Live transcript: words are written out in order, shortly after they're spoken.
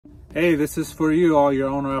Hey, this is for you, all your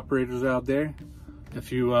owner operators out there.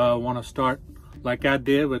 If you want to start like I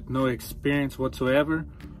did with no experience whatsoever,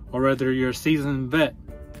 or whether you're a seasoned vet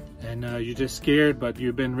and you're just scared, but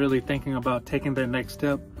you've been really thinking about taking that next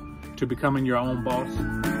step to becoming your own boss.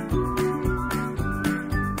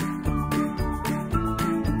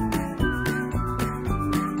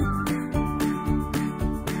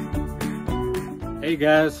 Hey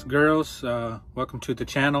guys, girls, welcome to the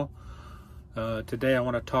channel. Today I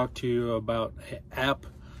want to talk to you about an app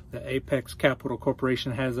that Apex Capital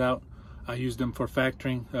Corporation has out. I use them for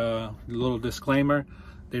factoring. A little disclaimer,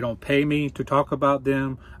 they don't pay me to talk about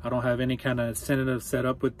them. I don't have any kind of incentive set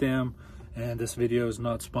up with them, and this video is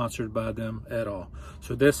not sponsored by them at all.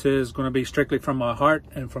 So this is going to be strictly from my heart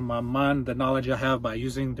and from my mind, the knowledge I have by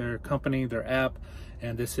using their company, their app,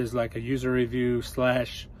 and this is like a user review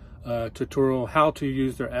slash tutorial, how to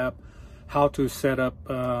use their app, how to set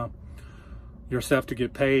up yourself to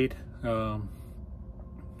get paid,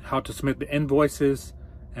 how to submit the invoices,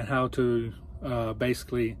 and how to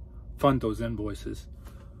basically fund those invoices.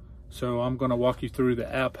 So I'm going to walk you through the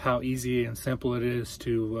app, how easy and simple it is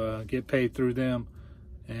to get paid through them,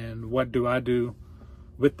 and what do I do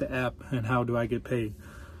with the app and how do I get paid.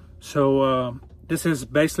 So this is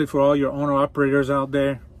basically for all your owner operators out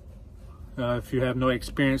there. If you have no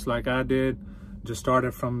experience like I did, just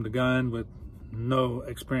started from the gun with no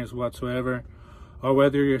experience whatsoever, or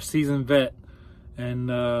whether you're a seasoned vet and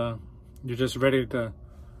you're just ready to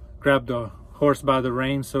grab the horse by the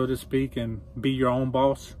reins, so to speak, and be your own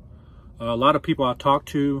boss. A lot of people I talk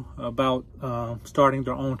to about starting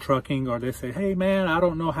their own trucking, or they say, hey man, I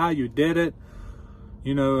don't know how you did it.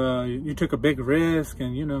 You know, you took a big risk,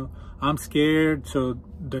 and you know, I'm scared. So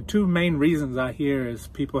the two main reasons I hear is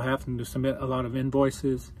people having to submit a lot of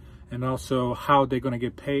invoices, and also how they're going to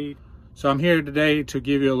get paid. So I'm here today to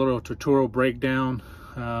give you a little tutorial breakdown,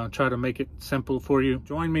 try to make it simple for you.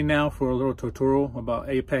 Join me now for a little tutorial about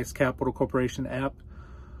Apex Capital Corporation app.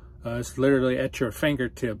 It's literally at your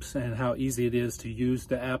fingertips, and how easy it is to use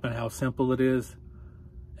the app and how simple it is.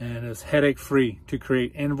 And it's headache free to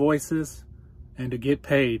create invoices and to get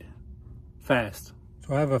paid fast.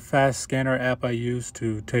 So I have a fast scanner app I use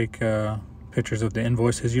to take pictures of the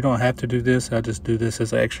invoices. You don't have to do this. I just do this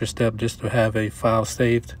as an extra step just to have a file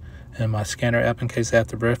saved in my scanner app in case I have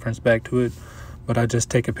to reference back to it. But I just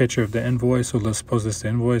take a picture of the invoice. So let's suppose it's the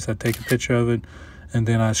invoice. I take a picture of it, and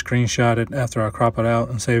then I screenshot it after I crop it out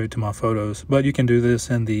and save it to my photos. But you can do this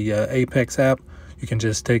in the Apex app. You can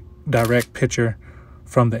just take direct picture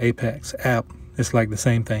from the Apex app. It's like the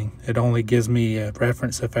same thing. It only gives me a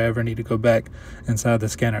reference if I ever need to go back inside the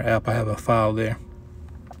scanner app. I have a file there.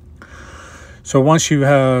 So once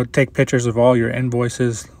you take pictures of all your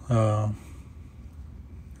invoices,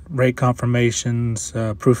 rate confirmations,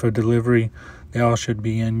 proof of delivery, they all should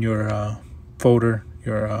be in your folder,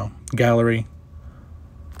 your gallery.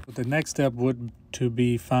 The next step would to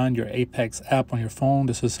be find your Apex app on your phone.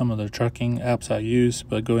 This is some of the trucking apps I use,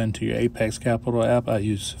 but go into your Apex Capital app. I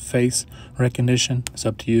use face recognition. It's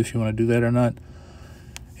up to you if you want to do that or not.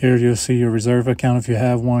 Here you'll see your reserve account if you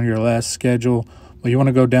have one, your last schedule. But you want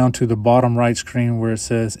to go down to the bottom right screen where it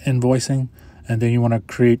says invoicing, and then you want to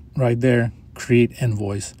create right there, create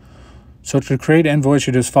invoice. So to create invoice,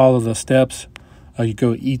 you just follow the steps. You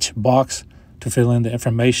go each box to fill in the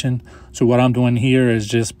information. So what I'm doing here is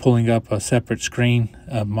just pulling up a separate screen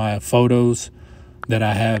of my photos that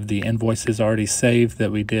I have the invoices already saved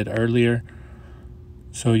that we did earlier.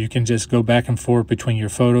 So you can just go back and forth between your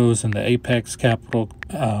photos and the Apex Capital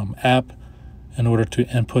app in order to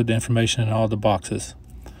input the information in all the boxes.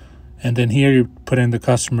 And then here you put in the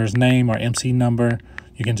customer's name or MC number.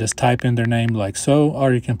 You can just type in their name like so,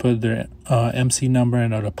 or you can put their MC number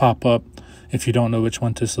and it'll pop up if you don't know which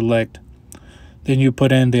one to select. Then you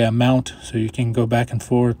put in the amount, so you can go back and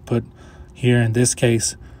forth. Put here, in this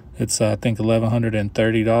case, it's I think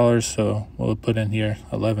 $1,130, so we'll put in here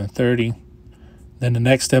 $1,130. Then the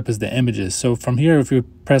next step is the images. So from here, if you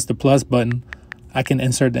press the plus button, I can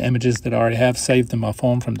insert the images that I already have saved in my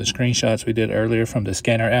phone from the screenshots we did earlier from the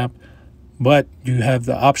scanner app. But you have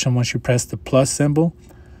the option, once you press the plus symbol,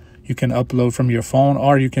 you can upload from your phone,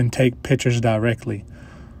 or you can take pictures directly.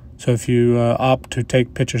 So if you opt to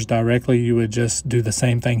take pictures directly, you would just do the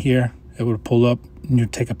same thing here. It would pull up, and you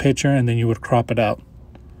take a picture, and then you would crop it out.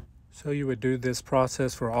 So you would do this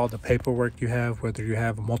process for all the paperwork you have, whether you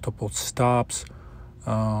have multiple stops,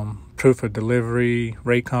 proof of delivery,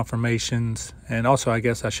 rate confirmations. And also, I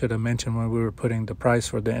guess I should have mentioned when we were putting the price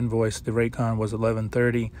for the invoice, the rate con was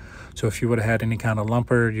 $1,130. So if you would have had any kind of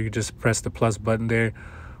lumper, you could just press the plus button there,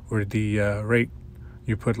 where the rate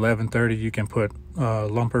you put $1,130, you can put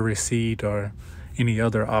lumper receipt or any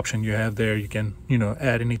other option you have there. You can,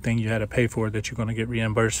 add anything you had to pay for that you're going to get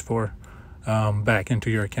reimbursed for back into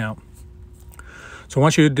your account. So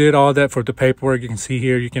once you did all that for the paperwork, you can see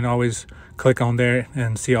here, you can always click on there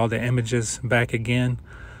and see all the images back again.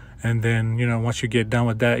 And then, once you get done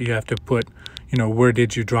with that, you have to put, where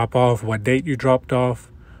did you drop off, what date you dropped off,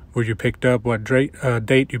 where you picked up, what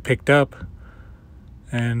date you picked up.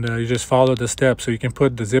 And you just follow the steps. So you can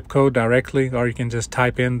put the zip code directly, or you can just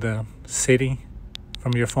type in the city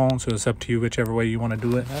from your phone. So it's up to you whichever way you want to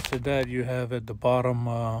do it. After that, you have at the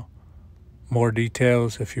bottom more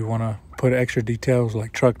details. If you want to put extra details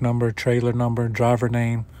like truck number, trailer number, driver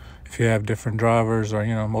name, if you have different drivers or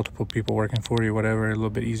multiple people working for you, whatever, a little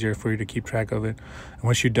bit easier for you to keep track of it. And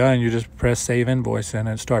once you're done, you just press save invoice and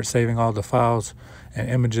it starts saving all the files and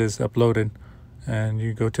images uploaded, and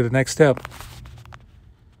you go to the next step.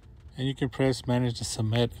 And you can press manage to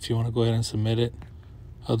submit if you want to go ahead and submit it.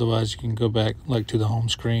 Otherwise, you can go back to the home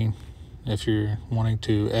screen. If you're wanting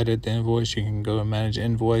to edit the invoice, you can go and manage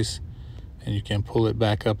invoice, and you can pull it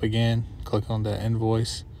back up again. Click on that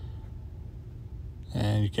invoice,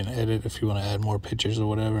 and you can edit if you want to add more pictures or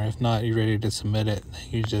whatever. If not, you're ready to submit it.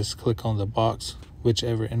 You just click on the box,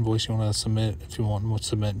 whichever invoice you want to submit. If you want to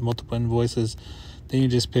submit multiple invoices, then you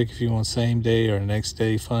just pick if you want same day or next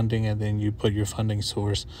day funding, and then you put your funding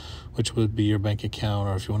source, which would be your bank account,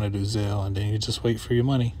 or if you want to do Zelle, and then you just wait for your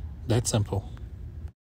money. That's simple.